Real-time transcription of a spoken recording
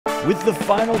With the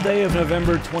final day of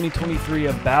November 2023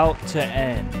 about to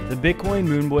end, the Bitcoin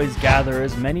Moonboys gather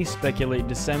as many speculate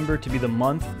December to be the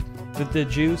month that the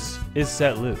juice is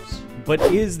set loose. But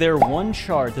is there one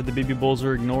chart that the baby bulls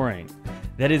are ignoring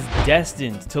that is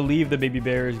destined to leave the baby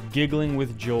bears giggling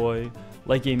with joy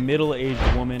like a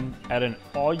middle-aged woman at an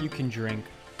all-you-can-drink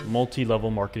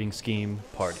multi-level marketing scheme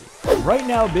party? Right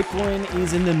now, Bitcoin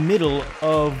is in the middle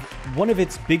of one of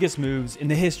its biggest moves in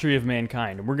the history of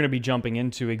mankind. And we're going to be jumping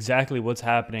into exactly what's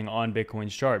happening on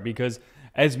Bitcoin's chart because,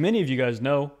 as many of you guys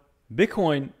know,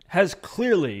 Bitcoin has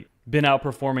clearly been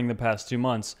outperforming the past 2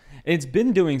 months. It's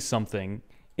been doing something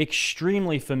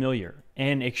extremely familiar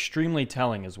and extremely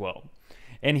telling as well.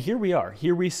 And here we are.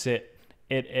 Here we sit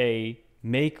at a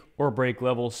make or break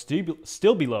level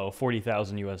still below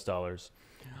 40,000 US dollars.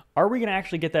 Are we going to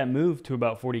actually get that move to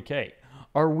about 40K?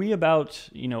 Are we about,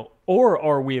 or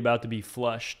are we about to be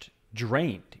flushed,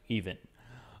 drained even,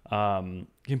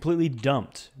 completely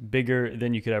dumped, bigger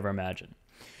than you could ever imagine?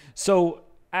 So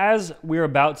as we're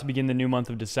about to begin the new month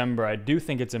of December, I do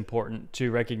think it's important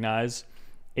to recognize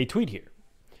a tweet here.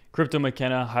 Crypto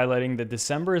McKenna highlighting that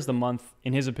December is the month,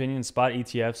 in his opinion, spot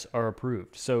ETFs are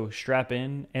approved. So strap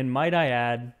in, and might I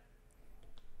add,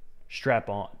 strap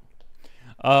on.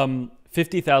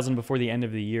 50,000 before the end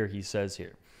of the year, he says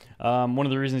here. One of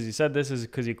the reasons he said this is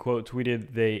because he quote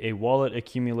tweeted a wallet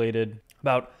accumulated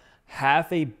about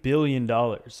 $500 million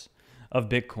of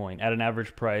Bitcoin at an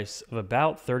average price of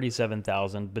about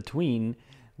 37,000 between,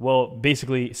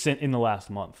 basically in the last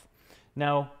month.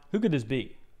 Now, who could this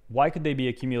be? Why could they be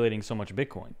accumulating so much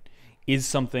Bitcoin? Is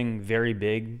something very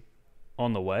big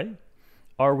on the way?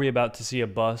 Are we about to see a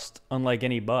bust unlike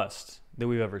any bust that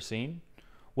we've ever seen?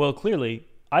 Well, clearly,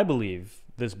 I believe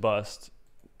this bust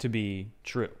to be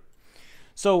true.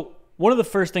 So one of the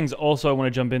first things also I want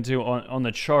to jump into on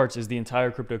the charts is the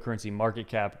entire cryptocurrency market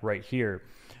cap right here.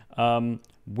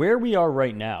 Where we are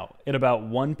right now at about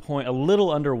a little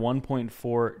under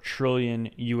 1.4 trillion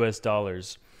US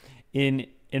dollars, in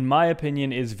my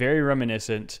opinion, is very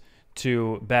reminiscent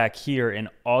to back here in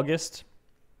August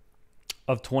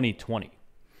of 2020.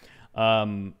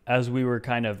 As we were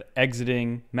kind of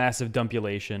exiting massive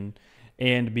dumpulation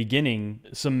and beginning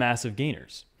some massive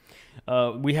gainers.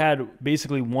 We had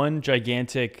basically one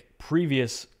gigantic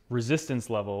previous resistance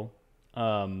level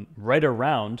right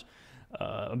around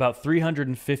about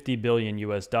 350 billion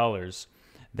US dollars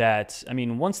that,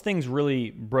 once things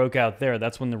really broke out there,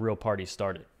 that's when the real party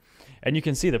started. And you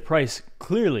can see the price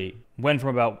clearly went from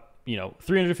about,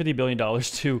 $350 billion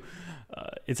to,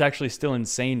 it's actually still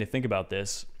insane to think about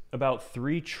this, about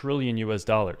 3 trillion US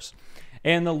dollars.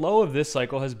 And the low of this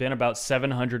cycle has been about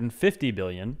 750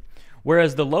 billion,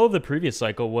 whereas the low of the previous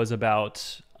cycle was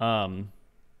about a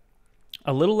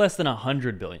little less than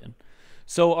 100 billion.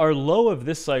 So our low of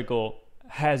this cycle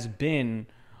has been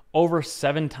over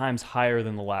 7 times higher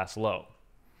than the last low.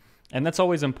 And that's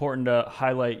always important to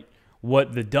highlight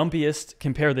what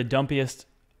compare the dumpiest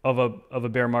of a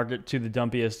bear market to the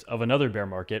dumpiest of another bear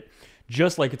market,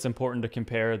 just like it's important to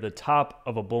compare the top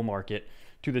of a bull market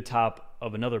to the top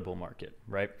of another bull market,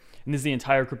 right? And this is the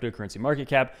entire cryptocurrency market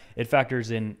cap. It factors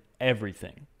in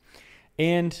everything.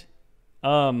 And,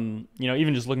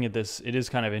 even just looking at this, it is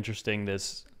kind of interesting,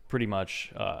 this pretty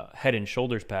much head and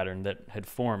shoulders pattern that had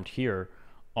formed here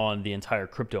on the entire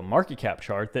crypto market cap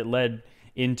chart that led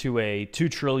into a 2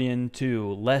 trillion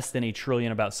to less than a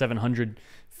trillion, about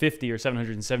 750 or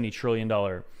 $770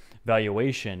 trillion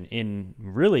valuation in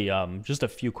really just a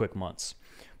few quick months.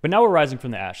 But now we're rising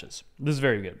from the ashes. This is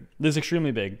very good. This is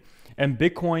extremely big. And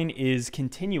Bitcoin is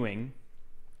continuing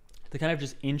to kind of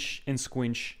just inch and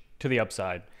squinch to the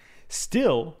upside.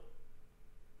 Still,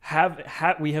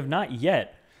 we have not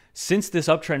yet, since this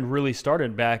uptrend really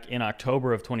started back in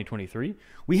October of 2023,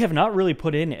 we have not really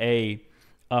put in a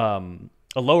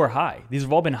lower high. These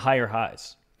have all been higher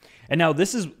highs. And now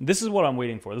this is what I'm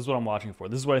waiting for. This is what I'm watching for.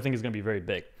 This is what I think is going to be very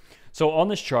big. So on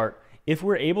this chart, if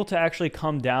we're able to actually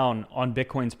come down on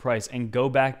Bitcoin's price and go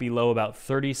back below about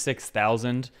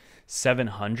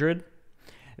 36,700,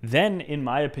 then in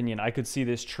my opinion, I could see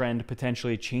this trend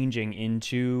potentially changing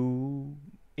into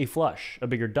a flush, a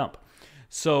bigger dump.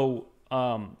 So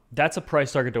that's a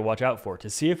price target to watch out for, to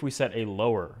see if we set a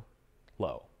lower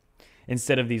low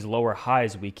instead of these lower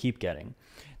highs we keep getting.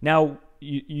 Now,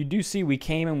 you do see we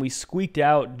came and we squeaked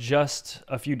out just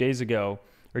a few days ago,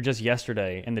 or just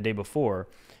yesterday and the day before,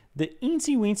 the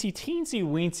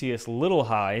teensy-weensy-wenciest little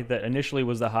high that initially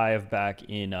was the high of back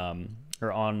in,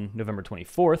 or on November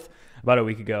 24th, about a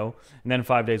week ago. And then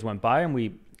 5 days went by and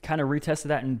we kind of retested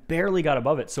that and barely got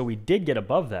above it. So we did get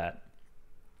above that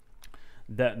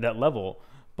level,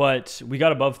 but we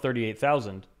got above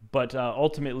 38,000. But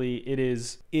ultimately,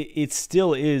 it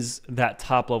still is that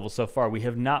top level so far. We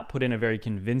have not put in a very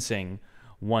convincing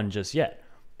one just yet.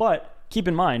 But keep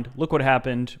in mind, look what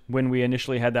happened when we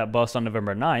initially had that bust on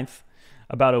November 9th.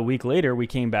 About a week later, we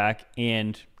came back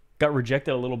and got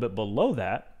rejected a little bit below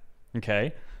that.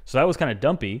 Okay, so that was kind of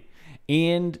dumpy.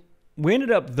 And we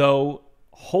ended up, though,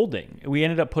 holding. We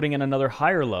ended up putting in another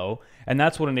higher low, and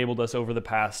that's what enabled us over the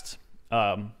past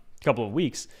couple of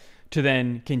weeks to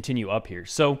then continue up here.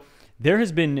 So there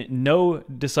has been no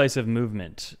decisive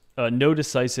movement, no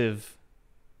decisive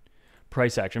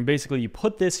price action. Basically, you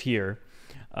put this here,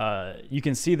 you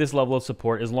can see this level of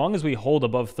support. As long as we hold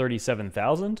above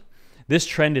 37,000, this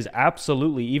trend is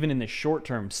absolutely, even in the short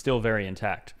term, still very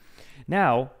intact.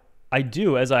 Now, I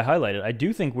do, as I highlighted, I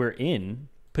do think we're in,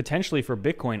 potentially for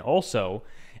Bitcoin also,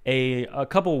 a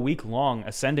couple week long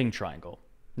ascending triangle.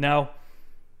 Now,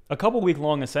 a couple week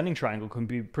long ascending triangle can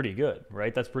be pretty good,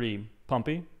 right? That's pretty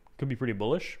pumpy, could be pretty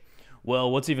bullish.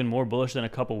 Well, what's even more bullish than a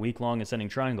couple week long ascending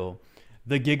triangle?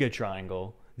 The Giga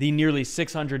Triangle, the nearly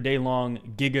 600 day long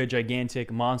giga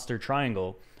gigantic monster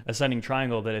triangle, ascending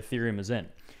triangle that Ethereum is in.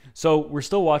 So we're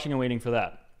still watching and waiting for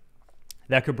that.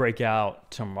 That could break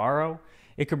out tomorrow.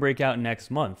 It could break out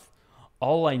next month.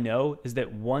 All I know is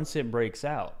that once it breaks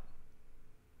out,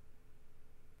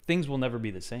 things will never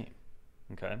be the same,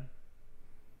 okay?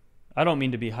 I don't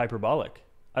mean to be hyperbolic.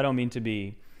 I don't mean to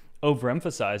be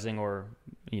overemphasizing or,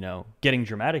 getting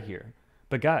dramatic here.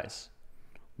 But guys,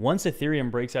 once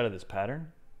Ethereum breaks out of this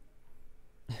pattern,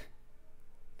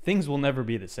 things will never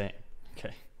be the same,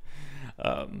 okay?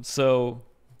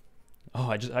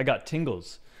 I got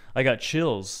tingles. I got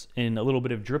chills and a little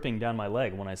bit of dripping down my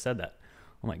leg when I said that.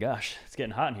 Oh my gosh, it's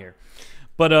getting hot in here.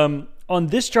 But on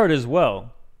this chart as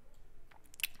well,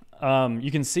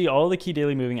 you can see all the key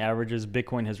daily moving averages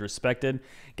Bitcoin has respected.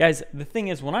 Guys, the thing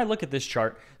is, when I look at this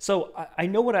chart, so I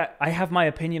know what I have my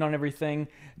opinion on everything.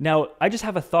 Now, I just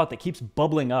have a thought that keeps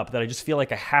bubbling up that I just feel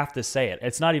like I have to say it.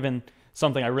 It's not even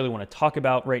something I really want to talk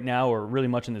about right now or really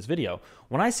much in this video.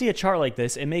 When I see a chart like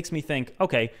this, it makes me think,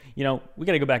 okay, we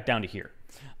got to go back down to here.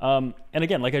 And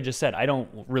again, like I just said, I don't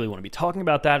really want to be talking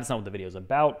about that. It's not what the video is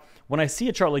about. When I see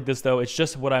a chart like this, though, it's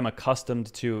just what I'm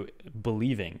accustomed to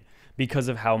believing because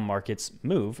of how markets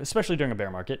move, especially during a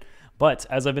bear market. But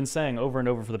as I've been saying over and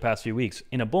over for the past few weeks,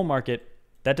 in a bull market,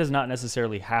 that does not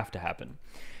necessarily have to happen.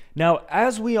 Now,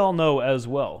 as we all know as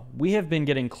well, we have been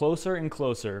getting closer and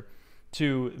closer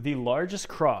to the largest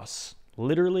cross,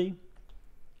 literally,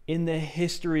 in the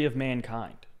history of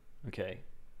mankind, okay?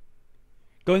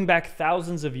 Going back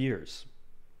thousands of years.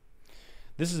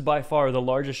 This is by far the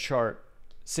largest chart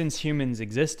since humans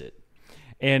existed.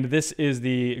 And this is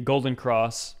the golden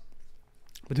cross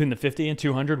between the 50 and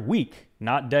 200 week,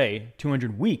 not day,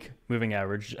 200 week moving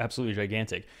average, absolutely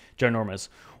gigantic, ginormous.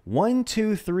 1,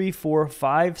 2, 3, 4,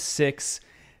 5, 6,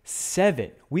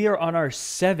 7. We are on our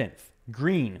 7th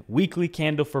green weekly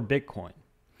candle for Bitcoin.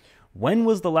 When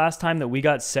was the last time that we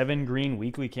got 7 green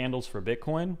weekly candles for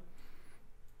Bitcoin?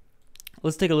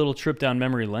 Let's take a little trip down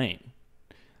memory lane.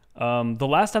 The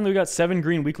last time that we got 7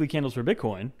 green weekly candles for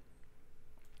Bitcoin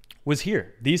was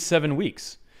here, these 7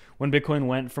 weeks, when Bitcoin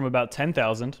went from about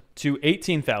 10,000 to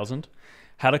 18,000,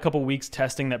 had a couple weeks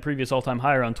testing that previous all-time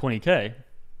high around 20K,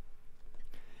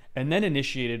 and then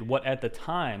initiated what at the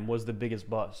time was the biggest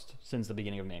bust since the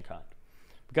beginning of mankind.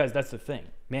 Guys, that's the thing.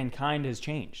 Mankind has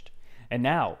changed. And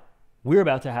now we're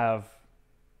about to have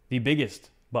the biggest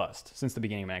bust since the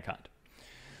beginning of mankind.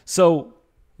 So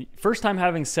first time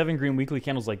having 7 green weekly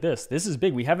candles like this is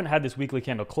big. We haven't had this weekly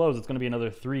candle close. It's going to be another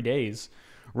 3 days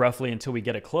roughly until we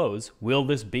get a close. Will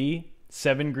this be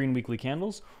 7 green weekly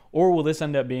candles, or will this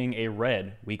end up being a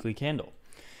red weekly candle?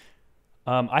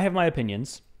 I have my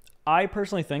opinions. I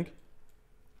personally think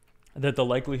that the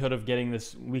likelihood of getting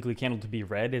this weekly candle to be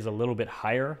red is a little bit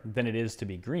higher than it is to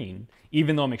be green,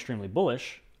 even though I'm extremely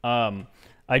bullish.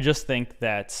 I just think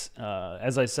that,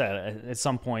 as I said, at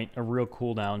some point, a real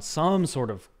cool down, some sort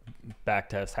of back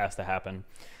test has to happen.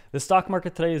 The stock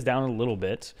market today is down a little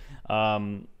bit.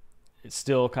 It's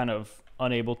still kind of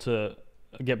unable to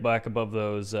get back above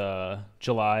those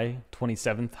July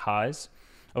 27th highs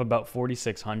of about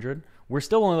 4,600. We're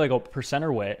still only like a percent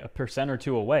or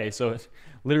two away, so it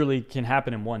literally can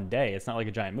happen in one day. It's not like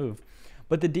a giant move.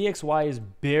 But the DXY is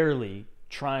barely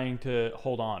trying to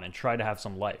hold on and try to have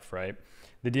some life, right?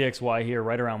 The DXY here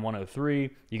right around 103.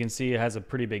 You can see it has a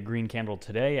pretty big green candle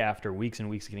today after weeks and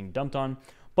weeks getting dumped on.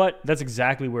 But that's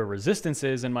exactly where resistance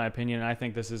is, in my opinion. And I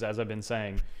think this is, as I've been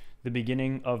saying, the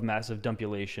beginning of massive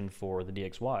dumpulation for the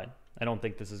DXY. I don't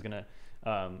think this is going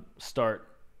to start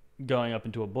going up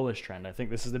into a bullish trend. I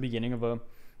think this is the beginning of a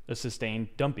sustained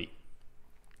dumpy.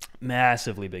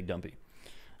 Massively big dumpy.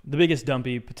 The biggest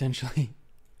dumpy potentially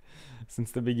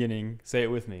since the beginning, say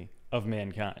it with me, of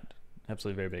mankind.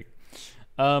 Absolutely very big.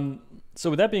 So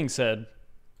with that being said,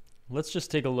 let's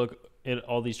just take a look at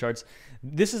all these charts.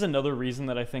 This is another reason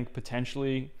that I think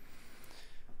potentially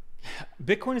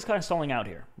Bitcoin is kind of stalling out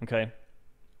here, okay?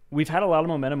 We've had a lot of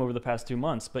momentum over the past 2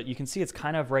 months, but you can see it's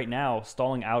kind of right now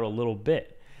stalling out a little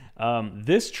bit.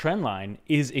 This trend line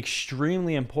is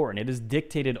extremely important. It has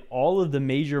dictated all of the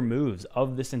major moves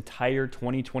of this entire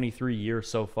 2023 year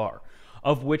so far,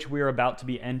 of which we are about to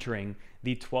be entering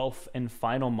the 12th and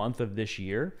final month of this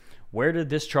year. Where did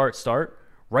this chart start?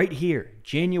 Right here,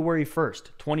 January 1st,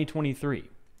 2023.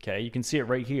 Okay, you can see it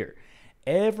right here.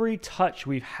 Every touch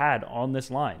we've had on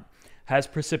this line has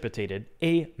precipitated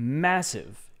a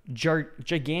massive,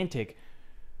 gigantic,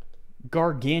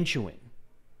 gargantuan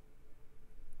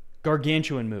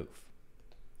move.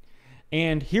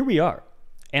 And here we are.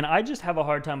 And I just have a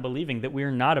hard time believing that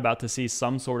we're not about to see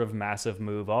some sort of massive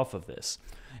move off of this.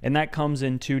 And that comes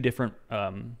in two different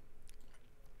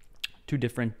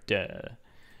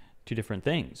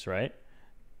things, right?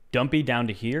 Dumpy down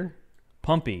to here,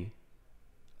 pumpy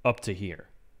up to here.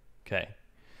 Okay.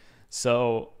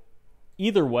 So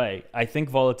either way, I think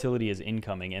volatility is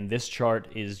incoming, and this chart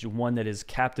is one that has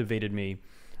captivated me.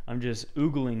 I'm just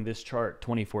oogling this chart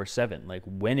 24/7. Like,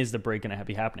 when is the break going to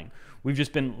be happening? We've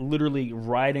just been literally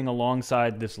riding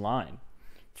alongside this line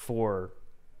for,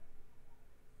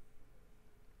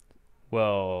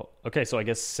 well, okay, so I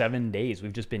guess 7 days.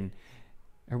 We've just been,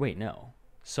 or wait, no,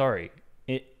 sorry,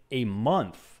 a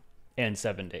month and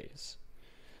 7 days.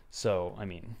 So, I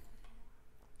mean,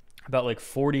 about like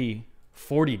 40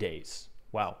 days.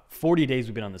 Wow, 40 days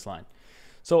we've been on this line.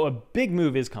 So a big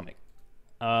move is coming.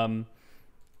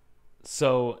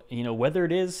 So, you know, whether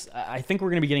it is, I think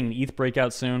we're going to be getting an ETH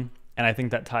breakout soon, and I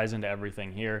think that ties into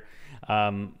everything here.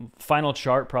 Final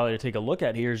chart probably to take a look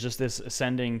at here is just this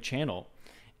ascending channel,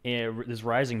 this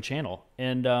rising channel.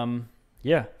 And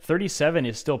yeah, 37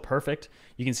 is still perfect.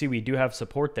 You can see we do have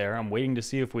support there. I'm waiting to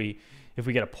see if we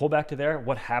get a pullback to there.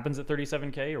 What happens at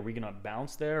 37K? Are we going to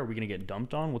bounce there? Are we going to get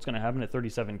dumped on? What's going to happen at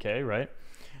 37K, right?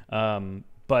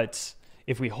 But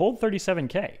if we hold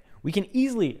 37K, we can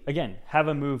easily, again, have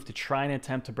a move to try and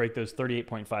attempt to break those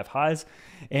 38.5 highs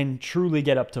and truly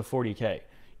get up to 40K.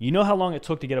 You know how long it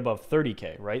took to get above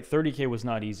 30K, right? 30K was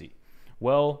not easy.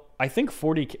 Well, I think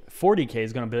 40K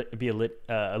is going to be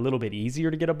a little bit easier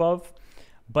to get above,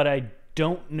 but I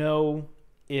don't know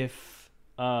if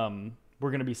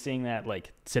we're going to be seeing that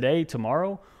like today,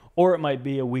 tomorrow, or it might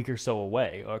be a week or so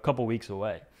away, or a couple weeks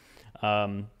away.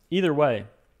 Either way,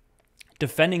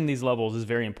 defending these levels is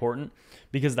very important,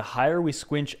 because the higher we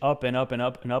squinch up and up and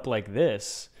up and up like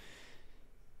this,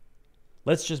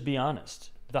 let's just be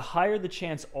honest, the higher the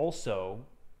chance also,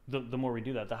 the more we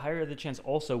do that, the higher the chance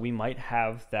also we might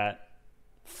have that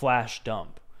flash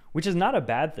dump, which is not a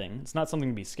bad thing. It's not something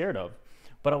to be scared of,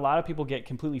 but a lot of people get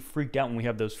completely freaked out when we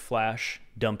have those flash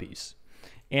dumpies.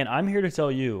 And I'm here to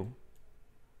tell you,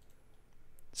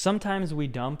 sometimes we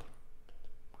dump,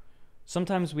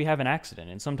 sometimes we have an accident,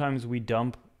 and sometimes we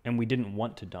dump and we didn't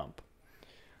want to dump.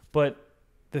 But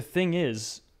the thing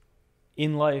is,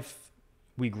 in life,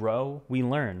 we grow, we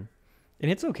learn,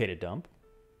 and it's okay to dump.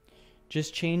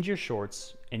 Just change your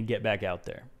shorts and get back out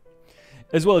there.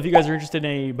 As well, if you guys are interested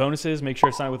in any bonuses, make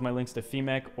sure to sign up with my links to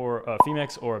FEMEX or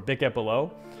BitGet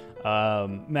below.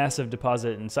 Massive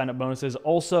deposit and sign up bonuses.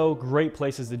 Also, great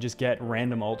places to just get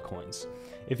random altcoins.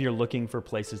 If you're looking for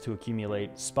places to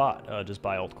accumulate spot, just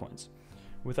buy altcoins.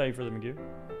 Without further ado,